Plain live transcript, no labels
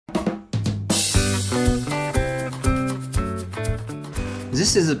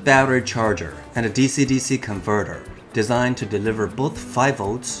This is a battery charger and a DC-DC converter designed to deliver both 5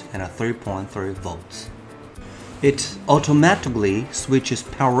 volts and 3.3 volts. It automatically switches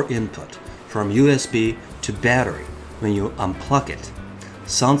power input from USB to battery when you unplug it.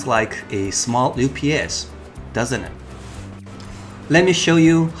 Sounds like a small UPS, doesn't it? Let me show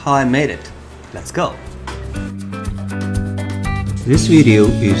you how I made it. Let's go! This video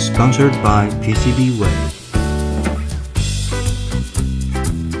is sponsored by PCB Way.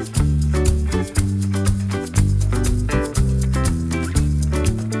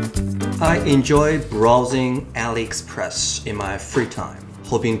 I enjoy browsing AliExpress in my free time,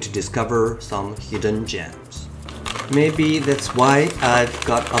 hoping to discover some hidden gems. Maybe that's why I've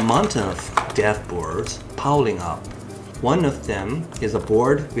got a mountain of dev boards piling up. One of them is a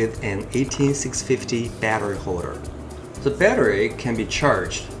board with an 18650 battery holder. The battery can be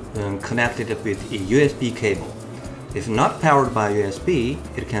charged when connected with a USB cable. If not powered by USB,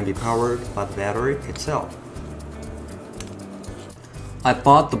 it can be powered by the battery itself. I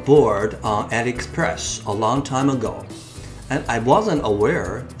bought the board on AliExpress a long time ago, and I wasn't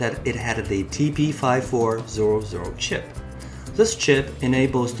aware that it had the TP5400 chip. This chip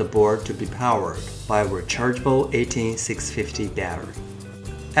enables the board to be powered by a rechargeable 18650 battery.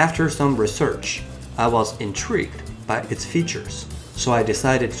 After some research, I was intrigued by its features, so I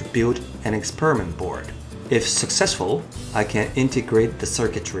decided to build an experiment board. If successful, I can integrate the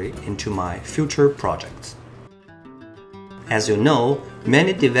circuitry into my future projects. As you know,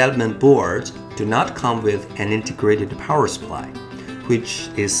 many development boards do not come with an integrated power supply, which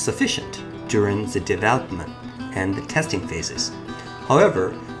is sufficient during the development and testing phases.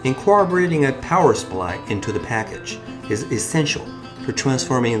 However, incorporating a power supply into the package is essential for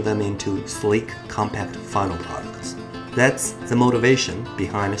transforming them into sleek, compact final products. That's the motivation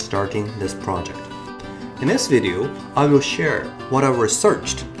behind starting this project. In this video, I will share what I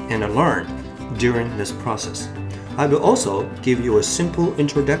researched and learned during this process. I will also give you a simple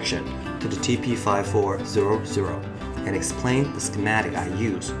introduction to the TP5400 and explain the schematic I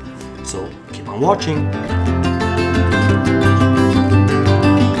use. So keep on watching!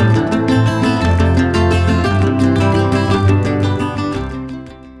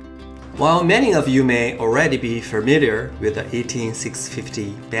 While many of you may already be familiar with the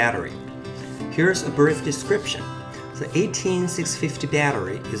 18650 battery, here's a brief description. The 18650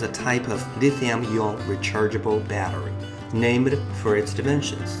 battery is a type of lithium-ion rechargeable battery, named for its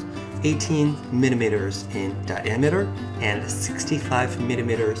dimensions, 18 mm in diameter and 65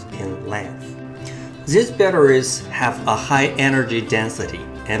 mm in length. These batteries have a high energy density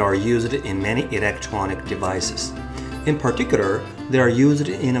and are used in many electronic devices. In particular, they are used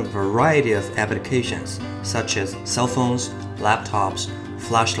in a variety of applications such as cell phones, laptops,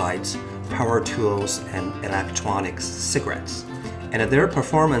 flashlights, power tools, and electronics cigarettes, and their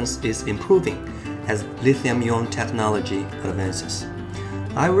performance is improving as lithium-ion technology advances.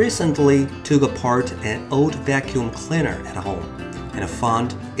 I recently took apart an old vacuum cleaner at home and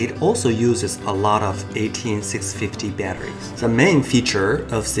found it also uses a lot of 18650 batteries. The main feature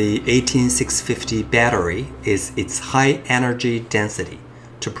of the 18650 battery is its high energy density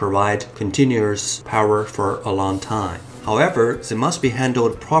to provide continuous power for a long time. However, they must be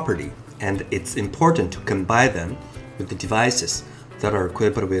handled properly, and it's important to combine them with the devices that are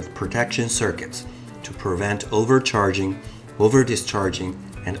equipped with protection circuits to prevent overcharging, over-discharging,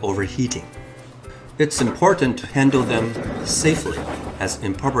 and overheating. It's important to handle them safely, as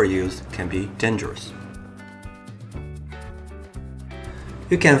improper use can be dangerous.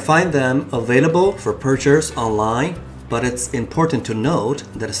 You can find them available for purchase online, but it's important to note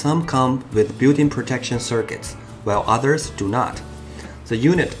that some come with built-in protection circuits, while others do not. The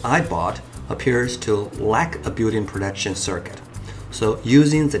unit I bought appears to lack a built-in protection circuit, so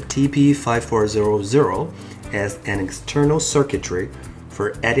using the TP5400 as an external circuitry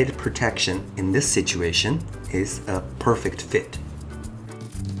for added protection in this situation is a perfect fit.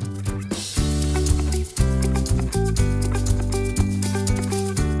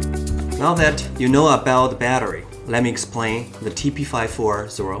 Now that you know about the battery, let me explain the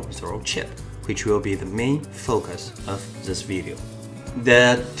TP5400 chip, which will be the main focus of this video.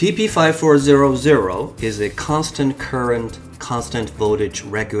 The TP5400 is a constant current, constant voltage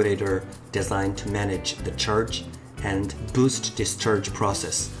regulator designed to manage the charge and boost discharge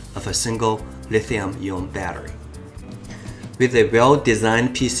process of a single lithium-ion battery. With a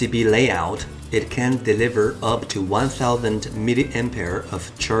well-designed PCB layout, it can deliver up to 1000 mA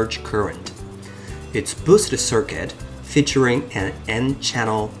of charge current. Its boost circuit, featuring an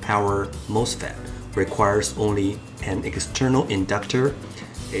N-channel power MOSFET, requires only an external inductor,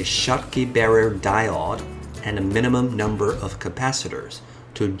 a Schottky barrier diode, and a minimum number of capacitors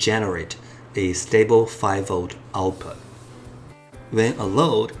to generate a stable 5-volt output. When a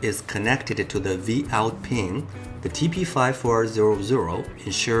load is connected to the Vout pin, the TP5400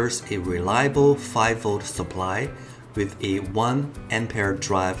 ensures a reliable 5-volt supply with a 1 ampere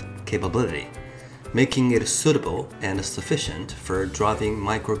drive capability, making it suitable and sufficient for driving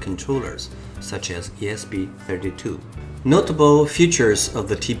microcontrollers such as ESP32. Notable features of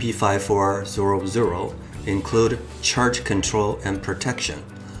the TP5400 include charge control and protection,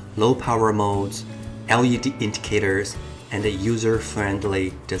 low power modes, LED indicators, and a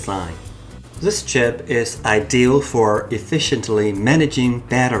user-friendly design. This chip is ideal for efficiently managing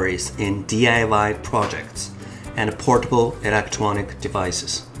batteries in DIY projects and portable electronic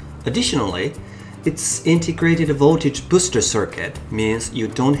devices. Additionally, its integrated voltage booster circuit means you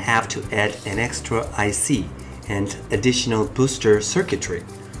don't have to add an extra IC and additional booster circuitry,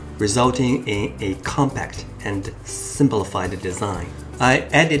 resulting in a compact and simplified design. I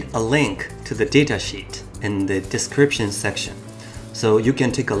added a link to the datasheet in the description section, so you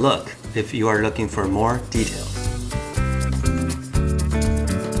can take a look if you are looking for more details.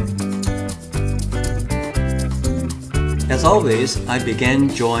 As always, I began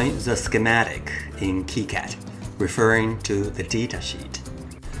drawing the schematic in KiCad, referring to the datasheet.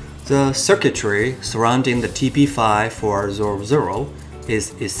 The circuitry surrounding the TP5400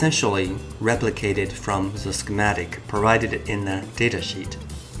 is essentially replicated from the schematic provided in the datasheet.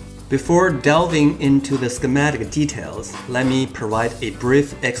 Before delving into the schematic details, let me provide a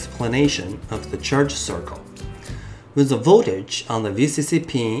brief explanation of the charge circle. When the voltage on the VCC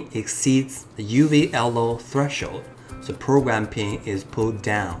pin exceeds the UV-LO threshold, the program pin is pulled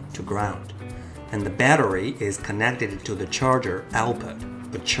down to ground, and the battery is connected to the charger output.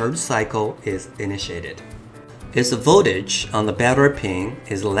 A charge cycle is initiated. If the voltage on the battery pin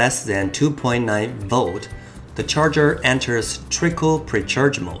is less than 2.9 volt, the charger enters trickle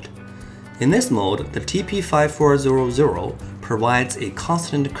precharge mode. In this mode, the TP5400 provides a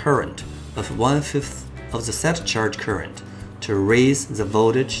constant current of 1/5 of the set charge current to raise the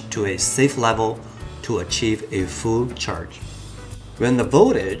voltage to a safe level to achieve a full charge. When the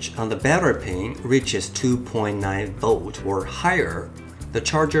voltage on the battery pin reaches 2.9 volt or higher, the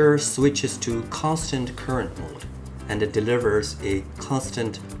charger switches to constant current mode and it delivers a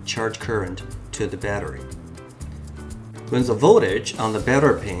constant charge current to the battery. When the voltage on the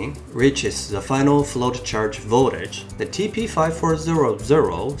battery pin reaches the final float charge voltage, the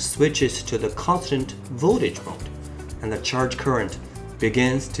TP5400 switches to the constant voltage mode and the charge current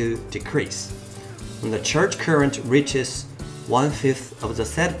begins to decrease. When the charge current reaches 1/5 of the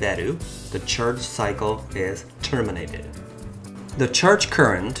set value, the charge cycle is terminated. The charge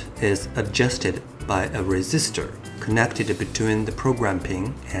current is adjusted by a resistor connected between the program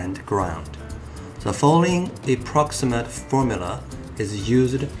pin and ground. The following approximate formula is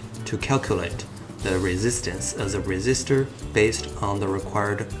used to calculate the resistance of the resistor based on the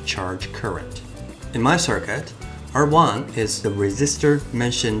required charge current. In my circuit, R1 is the resistor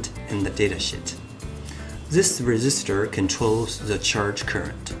mentioned in the datasheet. This resistor controls the charge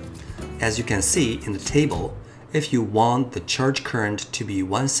current. As you can see in the table, if you want the charge current to be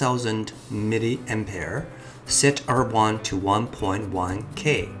 1000 mA, set R1 to 1.1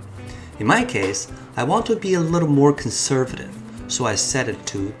 K. In my case, I want to be a little more conservative, so I set it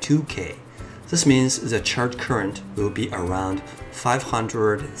to 2K. This means the charge current will be around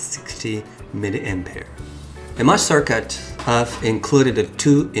 560 mA. In my circuit, I've included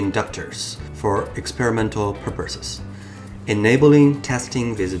 2 inductors for experimental purposes, enabling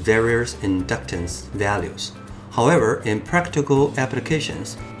testing with various inductance values. However, in practical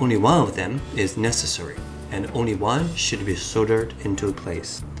applications, only one of them is necessary, and only one should be soldered into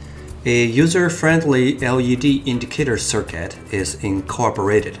place. A user-friendly LED indicator circuit is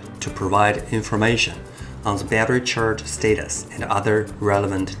incorporated to provide information on the battery charge status and other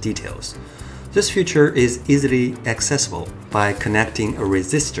relevant details. This feature is easily accessible by connecting a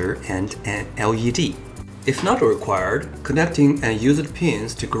resistor and an LED. If not required, connecting unused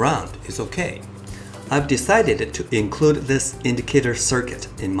pins to ground is okay. I've decided to include this indicator circuit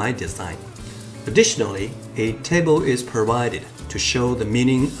in my design. Additionally, a table is provided to show the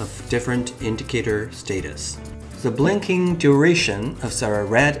meaning of different indicator status. The blinking duration of the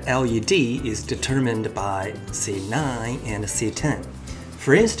red LED is determined by C9 and C10.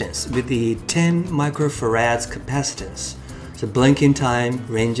 For instance, with the 10 microfarads capacitance, the blinking time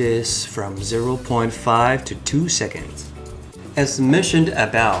ranges from 0.5 to 2 seconds. As mentioned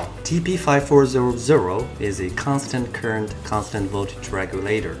above, TP5400 is a constant current, constant voltage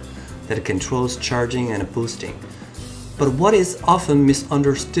regulator that controls charging and boosting. But what is often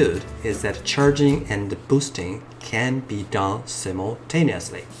misunderstood is that charging and boosting can be done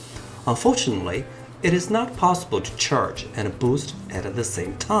simultaneously. Unfortunately, it is not possible to charge and boost at the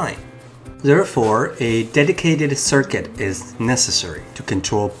same time. Therefore, a dedicated circuit is necessary to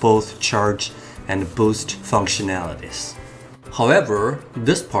control both charge and boost functionalities. However,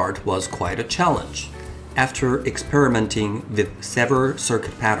 this part was quite a challenge. After experimenting with several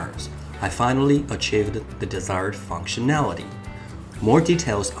circuit patterns, I finally achieved the desired functionality. More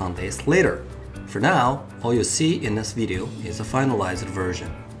details on this later. For now, all you see in this video is a finalized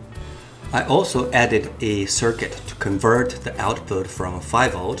version. I also added a circuit to convert the output from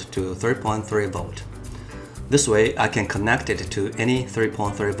 5V to 3.3V. This way, I can connect it to any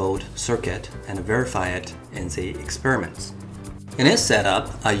 3.3V circuit and verify it in the experiments. In this setup,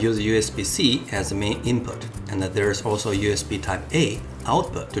 I use USB-C as the main input, and there is also USB Type-A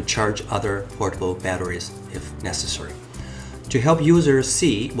output to charge other portable batteries if necessary. To help users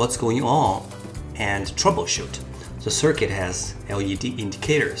see what's going on and troubleshoot, the circuit has LED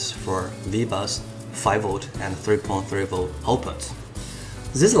indicators for VBus, 5V and 3.3V outputs.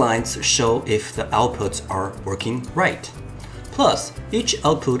 These lines show if the outputs are working right. Plus, each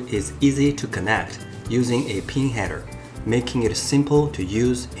output is easy to connect using a pin header, making it simple to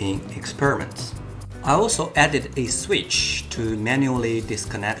use in experiments. I also added a switch to manually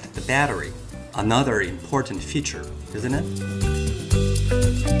disconnect the battery, another important feature, isn't it?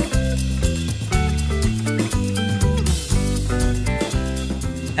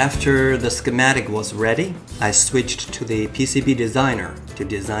 After the schematic was ready, I switched to the PCB Designer to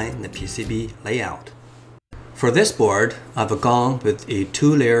design the PCB layout. For this board, I've gone with a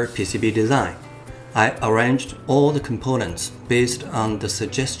two-layer PCB design. I arranged all the components based on the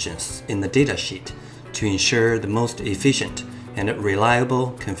suggestions in the datasheet to ensure the most efficient and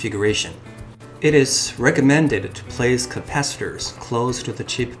reliable configuration. It is recommended to place capacitors close to the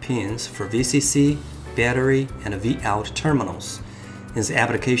chip pins for VCC, battery, and Vout terminals in the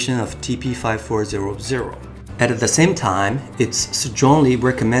application of TP5400. At the same time, it's strongly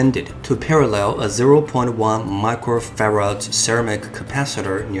recommended to parallel a 0.1 microfarad ceramic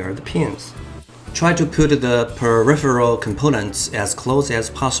capacitor near the pins. Try to put the peripheral components as close as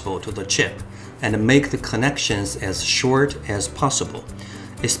possible to the chip and make the connections as short as possible,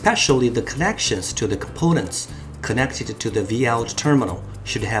 especially the connections to the components connected to the Vout terminal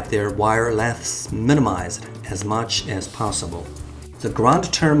should have their wire lengths minimized as much as possible. The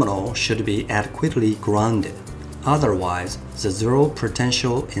ground terminal should be adequately grounded, otherwise the zero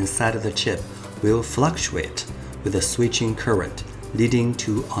potential inside the chip will fluctuate with the switching current, leading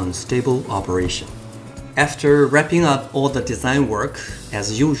to unstable operation. After wrapping up all the design work,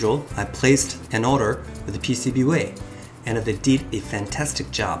 as usual, I placed an order with PCBWay, and they did a fantastic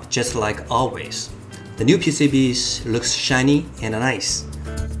job, just like always. The new PCBs looks shiny and nice.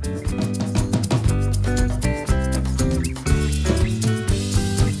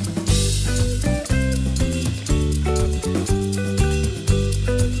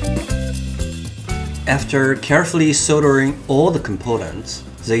 After carefully soldering all the components,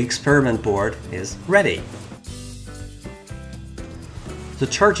 the experiment board is ready. The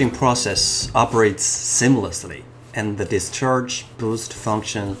charging process operates seamlessly, and the discharge boost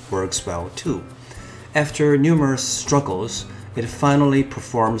function works well too. After numerous struggles, it finally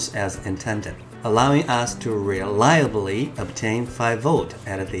performs as intended, allowing us to reliably obtain 5V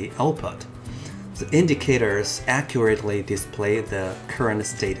at the output. The indicators accurately display the current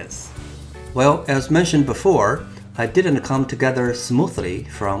status. Well, as mentioned before, I didn't come together smoothly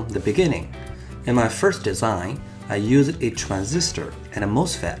from the beginning. In my first design, I used a transistor and a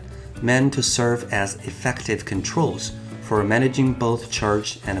MOSFET meant to serve as effective controls for managing both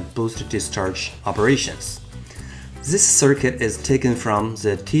charge and boost discharge operations. This circuit is taken from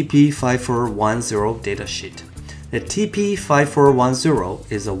the TP5410 datasheet. The TP5410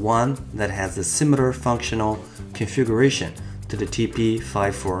 is the one that has a similar functional configuration to the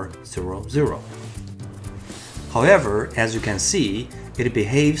TP5400. However, as you can see, it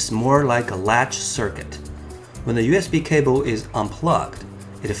behaves more like a latch circuit. When the USB cable is unplugged,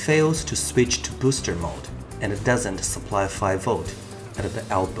 it fails to switch to booster mode, and it doesn't supply 5V at the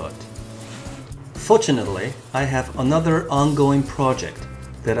output. Fortunately, I have another ongoing project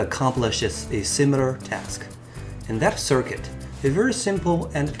that accomplishes a similar task. In that circuit, a very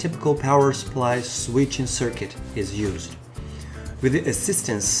simple and typical power supply switching circuit is used. With the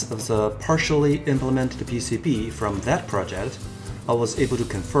assistance of the partially implemented PCB from that project, I was able to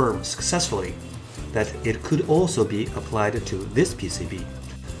confirm successfully that it could also be applied to this PCB.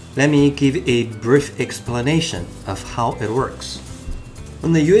 Let me give a brief explanation of how it works.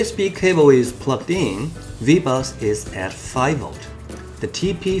 When the USB cable is plugged in, V-bus is at 5 volt. The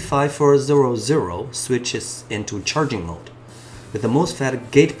TP5400 switches into charging mode. With the MOSFET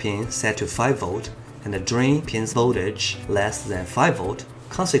gate pin set to 5 volt and the drain pin's voltage less than 5 volt,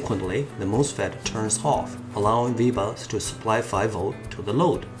 consequently, the MOSFET turns off, allowing V-bus to supply 5 volt to the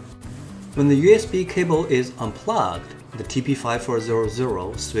load. When the USB cable is unplugged, the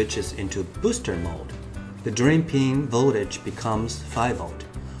TP5400 switches into booster mode. The drain pin voltage becomes 5 volt,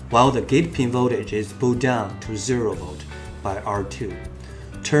 while the gate pin voltage is pulled down to 0 volt by R2,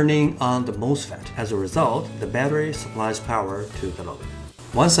 turning on the MOSFET. As a result, the battery supplies power to the load.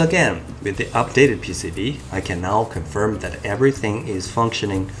 Once again, with the updated PCB, I can now confirm that everything is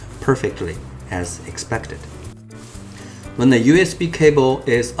functioning perfectly as expected. When the USB cable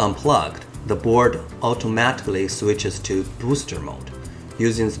is unplugged, the board automatically switches to booster mode,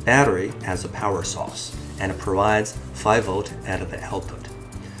 using the battery as a power source, and provides 5 volt at the output.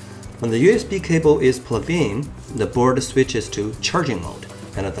 When the USB cable is plugged in, the board switches to charging mode,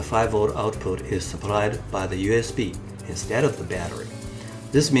 and the 5 volt output is supplied by the USB instead of the battery.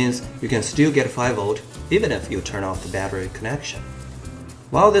 This means you can still get 5 volt even if you turn off the battery connection.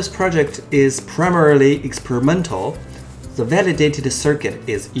 While this project is primarily experimental, the validated circuit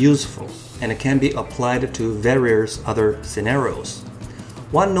is useful and can be applied to various other scenarios.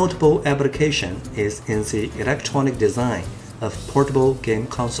 One notable application is in the electronic design of portable game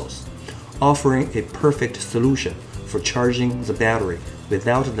consoles, offering a perfect solution for charging the battery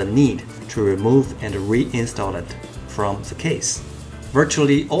without the need to remove and reinstall it from the case.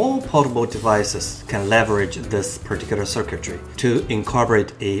 Virtually all portable devices can leverage this particular circuitry to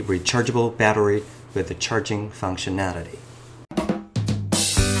incorporate a rechargeable battery with the charging functionality.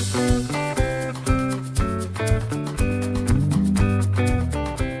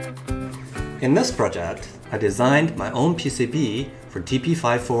 In this project, I designed my own PCB for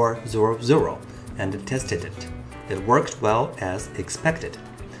TP5400 and tested it. It worked well as expected.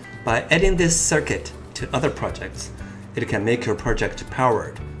 By adding this circuit to other projects, it can make your project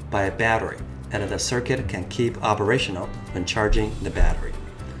powered by a battery, and the circuit can keep operational when charging the battery.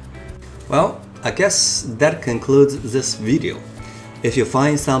 Well, I guess that concludes this video. If you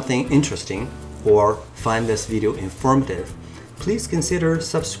find something interesting or find this video informative, please consider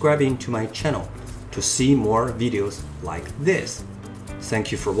subscribing to my channel to see more videos like this.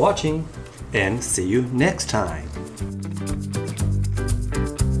 Thank you for watching, and see you next time.